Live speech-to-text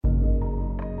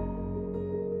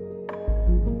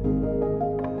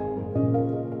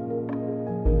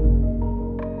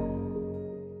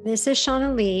This is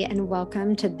Shauna Lee, and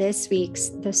welcome to this week's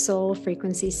The Soul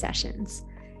Frequency Sessions.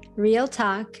 Real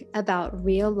talk about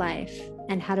real life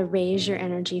and how to raise your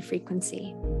energy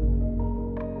frequency.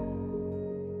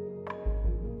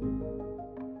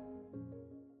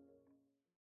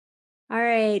 All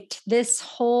right, this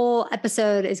whole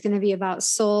episode is going to be about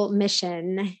soul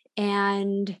mission.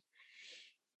 And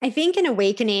I think in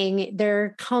awakening,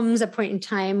 there comes a point in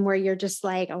time where you're just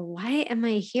like, oh, why am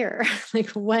I here? Like,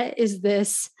 what is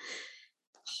this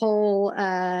whole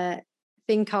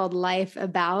thing called life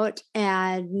about?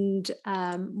 And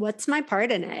what's my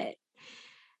part in it?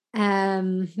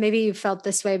 Maybe you felt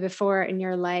this way before in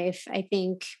your life. I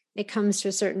think it comes to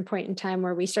a certain point in time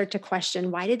where we start to question,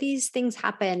 why do these things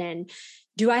happen? And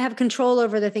do I have control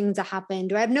over the things that happen?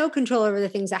 Do I have no control over the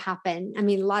things that happen? I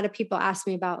mean, a lot of people ask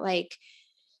me about like,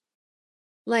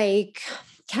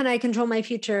 can I control my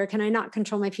future? Can I not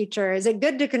control my future? Is it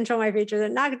good to control my future? Is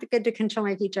it not good to control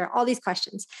my future? All these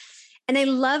questions. And I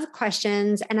love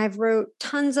questions. And I've wrote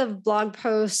tons of blog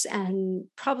posts and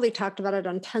probably talked about it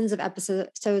on tons of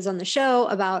episodes on the show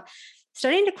about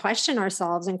starting to question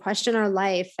ourselves and question our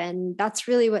life. And that's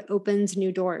really what opens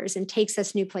new doors and takes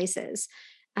us new places.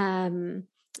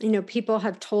 People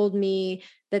have told me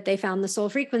that they found the soul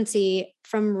frequency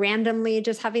from randomly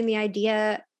just having the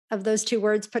idea of those two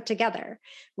words put together,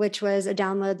 which was a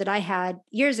download that I had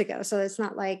years ago. So it's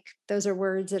not like those are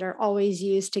words that are always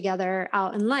used together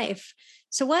out in life.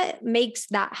 So what makes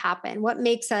that happen? What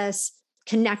makes us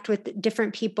connect with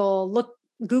different people,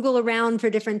 Google around for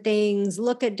different things,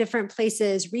 look at different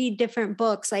places, read different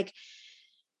books? Like,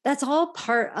 that's all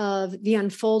part of the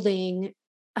unfolding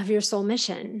of your soul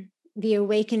mission, the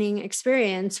awakening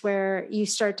experience where you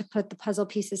start to put the puzzle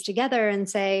pieces together and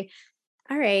say,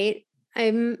 all right,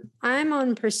 I'm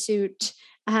in pursuit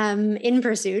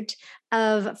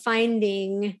of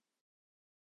finding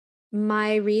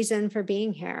my reason for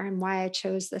being here and why I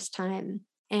chose this time.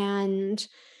 And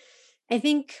I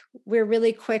think we're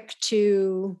really quick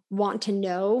to want to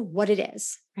know what it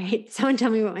is, right? Someone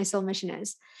tell me what my soul mission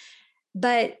is.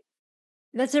 But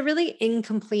that's a really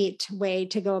incomplete way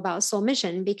to go about soul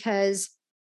mission, because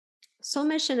soul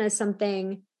mission is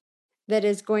something that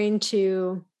is going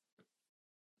to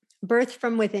birth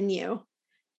from within you.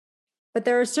 But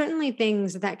there are certainly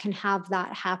things that can have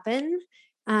that happen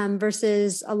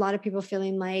versus a lot of people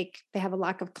feeling like they have a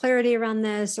lack of clarity around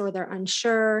this, or they're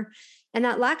unsure. And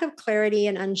that lack of clarity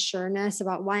and unsureness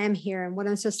about why I'm here and what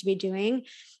I'm supposed to be doing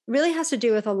really has to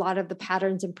do with a lot of the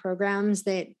patterns and programs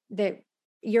that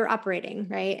you're operating,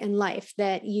 right, in life,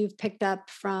 that you've picked up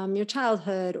from your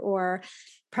childhood or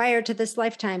prior to this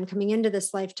lifetime, coming into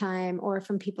this lifetime, or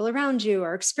from people around you,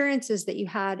 or experiences that you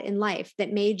had in life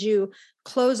that made you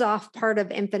close off part of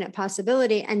infinite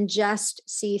possibility and just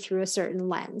see through a certain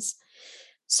lens.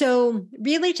 So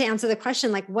really, to answer the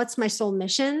question, like, what's my soul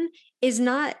mission, is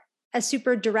not a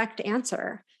super direct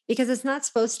answer, because it's not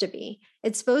supposed to be.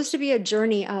 It's supposed to be a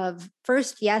journey of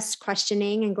first, yes,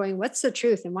 questioning and going, what's the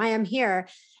truth and why I'm here?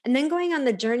 And then going on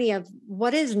the journey of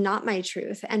what is not my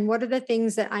truth and what are the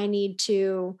things that I need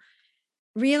to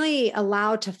really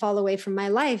allow to fall away from my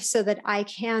life so that I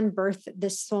can birth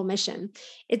this soul mission.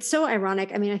 It's so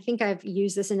ironic. I mean, I think I've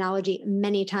used this analogy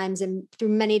many times and through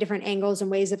many different angles and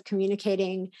ways of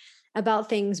communicating about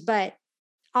things, but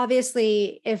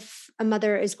obviously, if a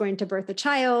mother is going to birth a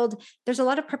child, there's a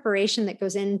lot of preparation that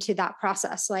goes into that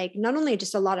process. Like, not only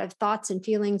just a lot of thoughts and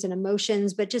feelings and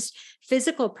emotions, but just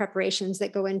physical preparations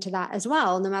that go into that as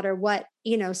well. No matter what,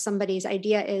 somebody's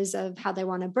idea is of how they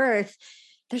want to birth,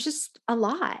 there's just a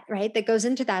lot, right, that goes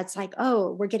into that. It's like,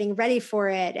 oh, we're getting ready for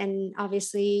it. And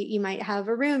obviously you might have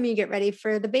a room, you get ready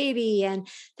for the baby, and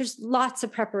there's lots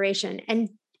of preparation. And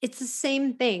it's the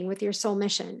same thing with your soul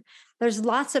mission. There's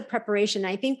lots of preparation.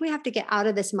 I think we have to get out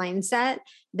of this mindset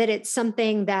that it's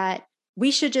something that we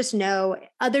should just know.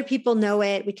 Other people know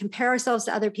it. We compare ourselves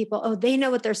to other people. Oh, they know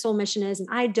what their soul mission is and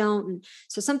I don't. And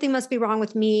so something must be wrong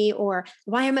with me, or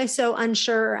why am I so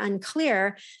unsure or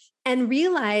unclear? And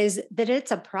realize that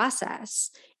it's a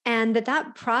process, and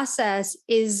that process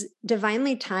is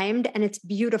divinely timed and it's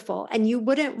beautiful. And you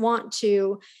wouldn't want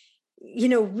to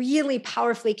really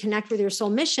powerfully connect with your soul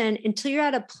mission until you're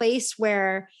at a place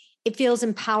where it feels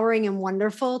empowering and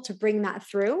wonderful to bring that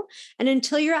through. And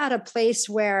until you're at a place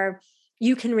where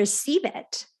you can receive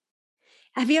it.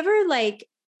 Have you ever, like,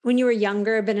 when you were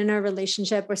younger, been in a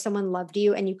relationship where someone loved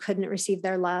you and you couldn't receive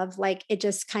their love? Like, it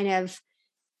just kind of,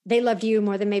 they loved you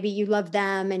more than maybe you loved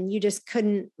them, and you just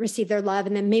couldn't receive their love.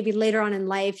 And then maybe later on in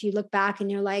life, you look back and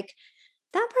you're like,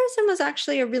 that person was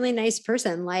actually a really nice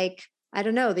person. Like, I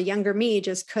don't know, the younger me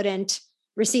just couldn't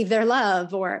receive their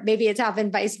love, or maybe it's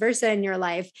happened vice versa in your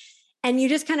life. And you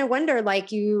just kind of wonder,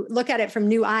 like you look at it from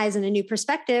new eyes and a new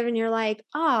perspective, and you're like,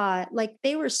 like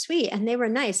they were sweet and they were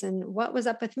nice. And what was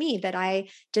up with me that I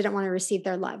didn't want to receive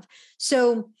their love?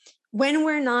 So when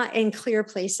we're not in clear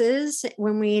places,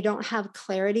 when we don't have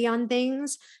clarity on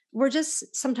things, we're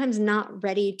just sometimes not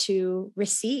ready to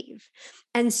receive.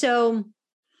 And so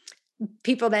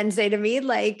people then say to me,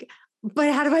 like,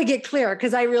 but how do I get clear?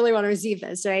 Because I really want to receive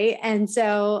this, right? And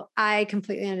so I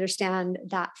completely understand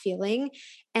that feeling.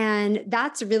 And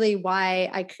that's really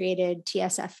why I created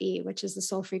TSFE, which is the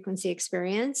soul frequency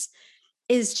experience,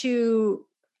 is to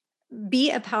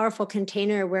be a powerful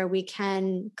container where we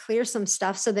can clear some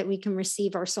stuff so that we can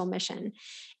receive our soul mission.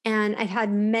 And I've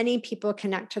had many people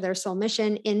connect to their soul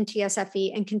mission in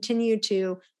TSFE and continue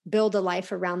to build a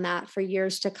life around that for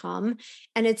years to come.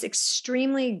 And it's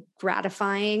extremely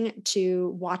gratifying to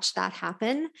watch that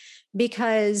happen,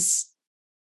 because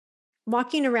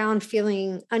walking around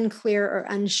feeling unclear or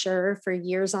unsure for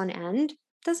years on end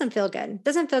doesn't feel good. It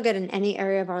doesn't feel good in any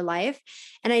area of our life.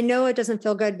 And I know it doesn't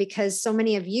feel good because so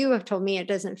many of you have told me it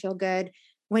doesn't feel good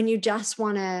when you just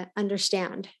want to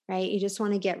understand, right? You just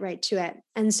want to get right to it.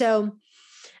 And so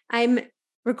I'm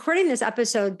recording this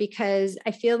episode because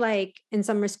I feel like in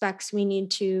some respects, we need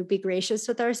to be gracious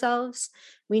with ourselves.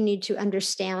 We need to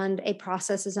understand a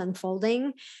process is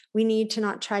unfolding. We need to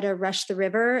not try to rush the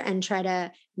river and try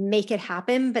to make it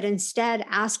happen, but instead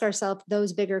ask ourselves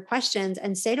those bigger questions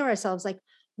and say to ourselves, like,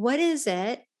 what is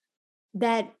it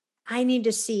that I need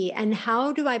to see? And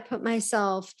how do I put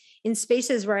myself in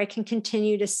spaces where I can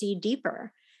continue to see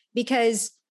deeper?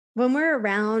 Because when we're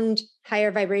around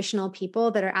higher vibrational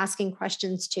people that are asking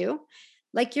questions too,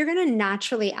 like you're going to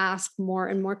naturally ask more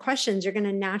and more questions. You're going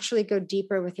to naturally go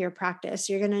deeper with your practice.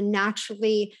 You're going to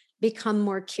naturally become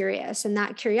more curious. And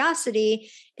that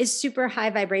curiosity is super high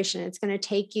vibration. It's going to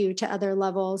take you to other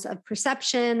levels of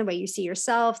perception, the way you see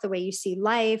yourself, the way you see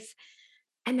life.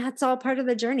 And that's all part of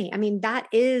the journey. I mean, that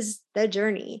is the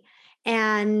journey.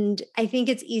 And I think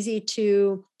it's easy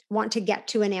to want to get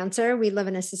to an answer. We live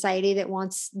in a society that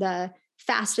wants the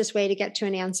fastest way to get to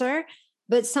an answer.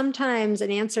 But sometimes an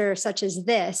answer such as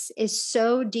this is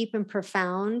so deep and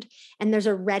profound, and there's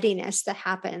a readiness that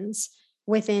happens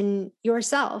within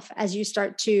yourself as you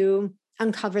start to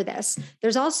uncover this.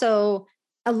 There's also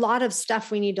a lot of stuff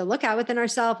we need to look at within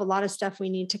ourselves, a lot of stuff we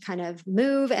need to kind of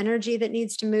move, energy that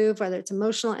needs to move, whether it's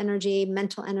emotional energy,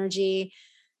 mental energy,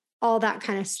 all that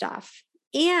kind of stuff.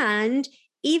 And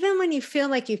even when you feel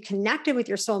like you've connected with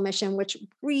your soul mission, which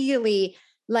really,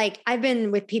 like, I've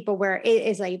been with people where it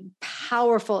is a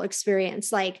powerful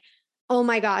experience. Like, oh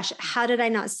my gosh, how did I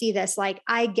not see this? Like,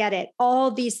 I get it.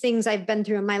 All these things I've been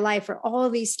through in my life, or all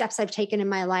these steps I've taken in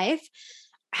my life,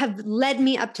 have led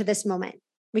me up to this moment.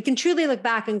 We can truly look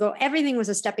back and go, everything was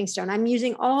a stepping stone. I'm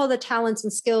using all the talents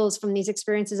and skills from these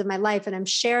experiences of my life, and I'm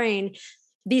sharing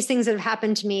these things that have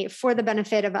happened to me for the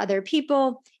benefit of other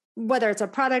people, whether it's a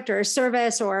product or a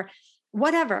service or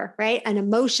whatever, right? An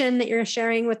emotion that you're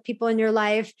sharing with people in your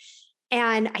life.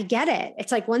 And I get it.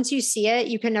 It's like, once you see it,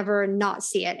 you can never not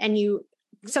see it. And you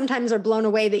sometimes are blown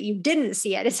away that you didn't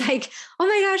see it. It's like, oh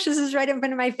my gosh, this is right in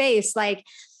front of my face. Like,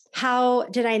 how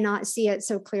did I not see it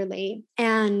so clearly?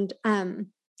 And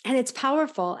it's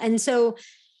powerful. And so,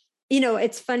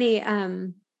 it's funny.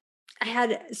 I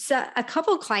had a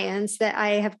couple clients that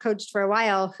I have coached for a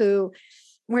while who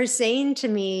were saying to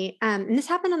me, and this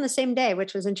happened on the same day,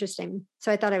 which was interesting.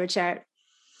 So I thought I would share it.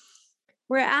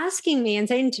 Were asking me and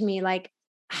saying to me, like,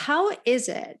 how is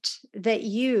it that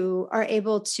you are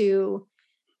able to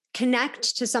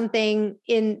connect to something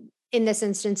in this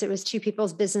instance, it was two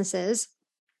people's businesses,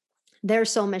 their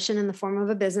soul mission in the form of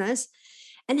a business.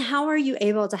 And how are you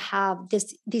able to have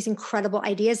these incredible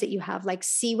ideas that you have, like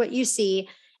see what you see,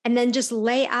 and then just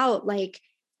lay out, like,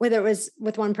 whether it was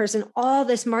with one person, all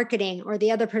this marketing, or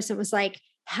the other person was like,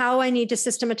 how I need to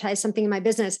systematize something in my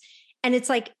business. And it's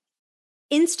like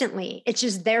instantly, it's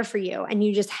just there for you and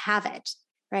you just have it,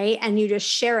 right? And you just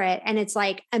share it. And it's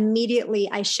like immediately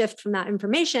I shift from that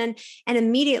information, and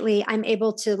immediately I'm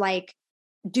able to like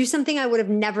do something I would have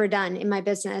never done in my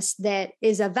business that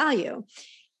is of value.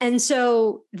 And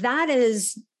so that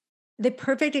is the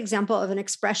perfect example of an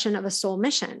expression of a soul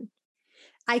mission.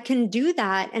 I can do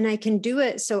that, and I can do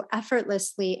it so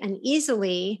effortlessly and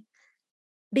easily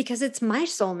because it's my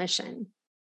soul mission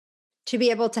to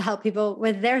be able to help people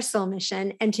with their soul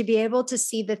mission and to be able to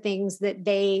see the things that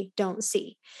they don't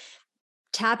see.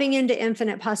 Tapping into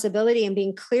infinite possibility and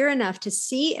being clear enough to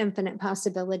see infinite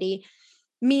possibility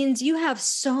means you have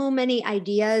so many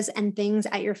ideas and things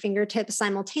at your fingertips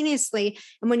simultaneously.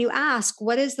 And when you ask,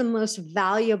 what is the most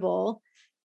valuable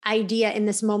idea in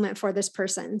this moment for this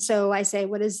person. So I say,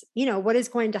 what is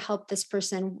going to help this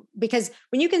person? Because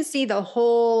when you can see the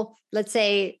whole, let's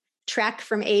say, trek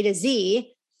from A to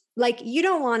Z, like you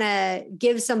don't want to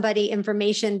give somebody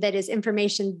information that is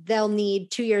information they'll need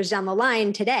 2 years down the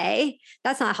line today.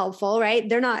 That's not helpful, right?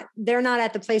 They're not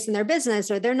at the place in their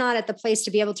business, or they're not at the place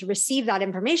to be able to receive that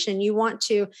information. You want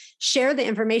to share the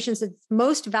information that's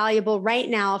most valuable right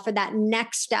now for that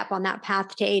next step on that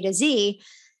path to A to Z,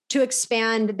 to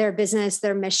expand their business,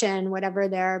 their mission, whatever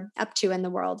they're up to in the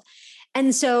world.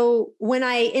 And so when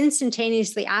I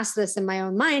instantaneously ask this in my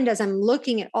own mind, as I'm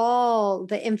looking at all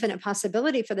the infinite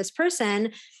possibility for this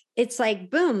person, it's like,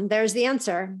 boom, there's the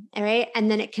answer. All right. And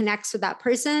then it connects with that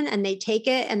person and they take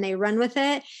it and they run with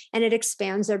it, and it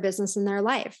expands their business and their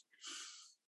life.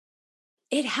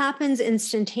 It happens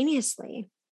instantaneously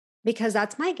because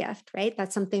that's my gift, right?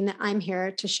 That's something that I'm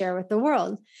here to share with the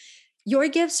world. Your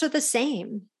gifts are the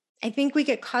same. I think we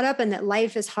get caught up in that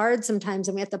life is hard sometimes,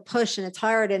 and we have to push, and it's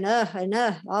hard, and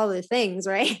all the things,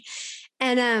 right?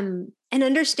 And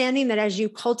understanding that as you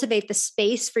cultivate the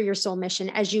space for your soul mission,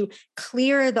 as you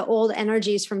clear the old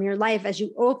energies from your life, as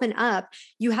you open up,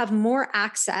 you have more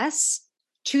access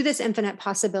to this infinite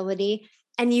possibility,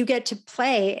 and you get to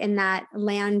play in that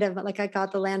land of, like I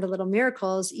got the land of little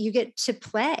miracles. You get to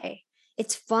play.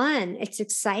 It's fun. It's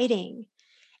exciting.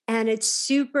 And it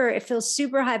feels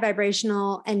super high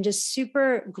vibrational and just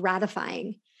super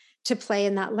gratifying to play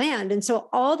in that land. And so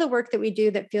all the work that we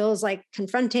do that feels like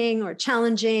confronting or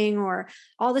challenging, or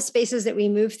all the spaces that we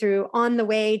move through on the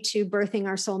way to birthing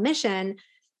our soul mission,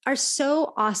 are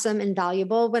so awesome and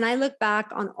valuable. When I look back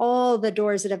on all the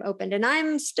doors that have opened, and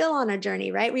I'm still on a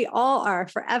journey, right? We all are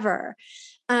forever.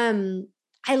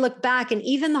 I look back, and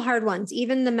even the hard ones,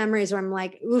 even the memories where I'm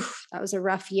like, oof, that was a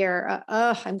rough year.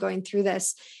 I'm going through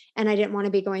this, and I didn't want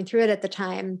to be going through it at the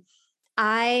time.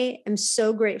 I am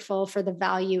so grateful for the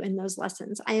value in those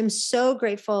lessons. I am so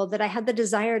grateful that I had the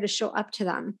desire to show up to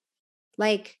them.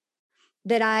 Like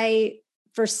that I,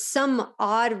 for some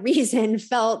odd reason,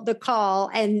 felt the call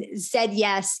and said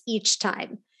yes each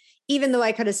time, even though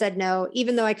I could have said no,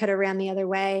 even though I could have ran the other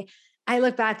way. I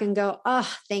look back and go,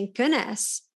 oh, thank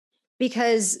goodness.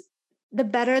 Because the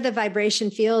better the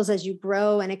vibration feels as you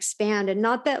grow and expand, and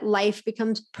not that life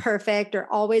becomes perfect or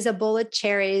always a bowl of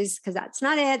cherries, because that's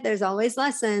not it. There's always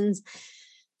lessons,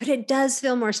 but it does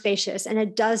feel more spacious, and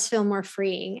it does feel more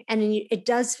freeing. And it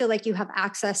does feel like you have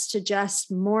access to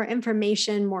just more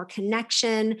information, more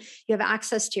connection. You have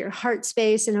access to your heart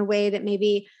space in a way that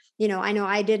maybe, I know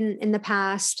I didn't in the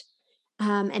past.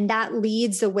 And that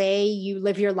leads the way you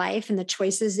live your life and the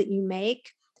choices that you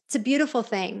make. It's a beautiful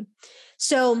thing.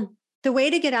 So the way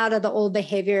to get out of the old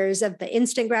behaviors of the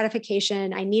instant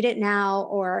gratification, I need it now,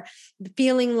 or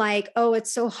feeling like, oh,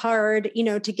 it's so hard,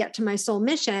 to get to my soul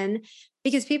mission,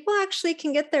 because people actually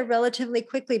can get there relatively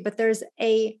quickly, but there's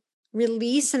a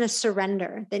release and a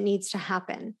surrender that needs to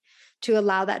happen to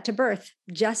allow that to birth.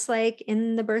 Just like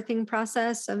in the birthing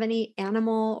process of any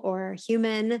animal or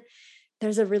human,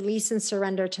 there's a release and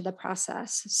surrender to the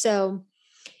process. So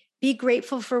be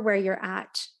grateful for where you're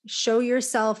at. Show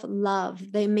yourself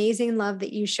love, the amazing love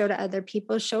that you show to other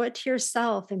people. Show it to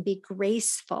yourself, and be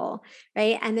graceful,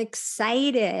 right? And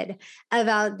excited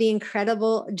about the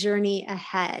incredible journey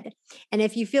ahead. And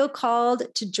if you feel called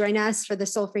to join us for the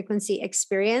Soul Frequency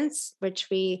Experience, which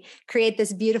we create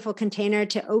this beautiful container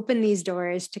to open these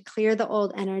doors, to clear the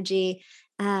old energy,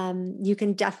 you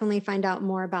can definitely find out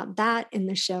more about that in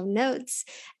the show notes.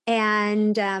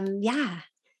 And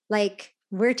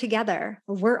we're together.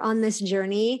 We're on this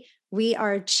journey. We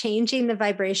are changing the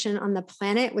vibration on the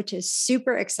planet, which is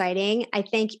super exciting. I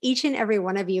thank each and every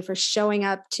one of you for showing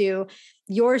up to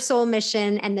your soul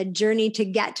mission and the journey to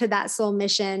get to that soul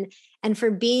mission, and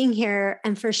for being here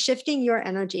and for shifting your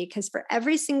energy. Because for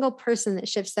every single person that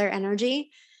shifts their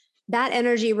energy, that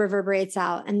energy reverberates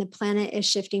out, and the planet is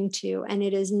shifting too. And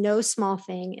it is no small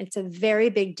thing. It's a very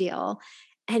big deal.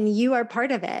 And you are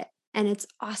part of it. And it's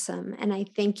awesome. And I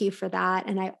thank you for that.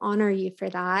 And I honor you for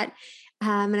that.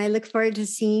 And I look forward to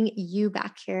seeing you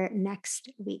back here next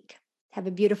week. Have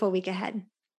a beautiful week ahead.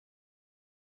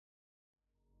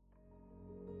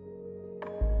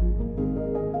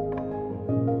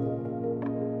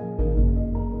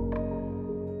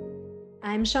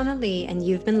 I'm Shauna Lee, and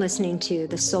you've been listening to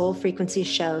the Soul Frequency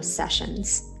Show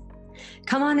Sessions.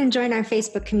 Come on and join our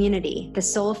Facebook community, the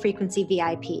Soul Frequency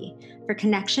VIP, for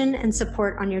connection and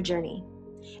support on your journey.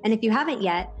 And if you haven't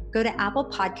yet, go to Apple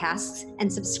Podcasts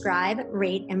and subscribe,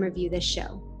 rate, and review this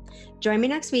show. Join me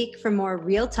next week for more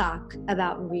real talk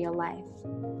about real life.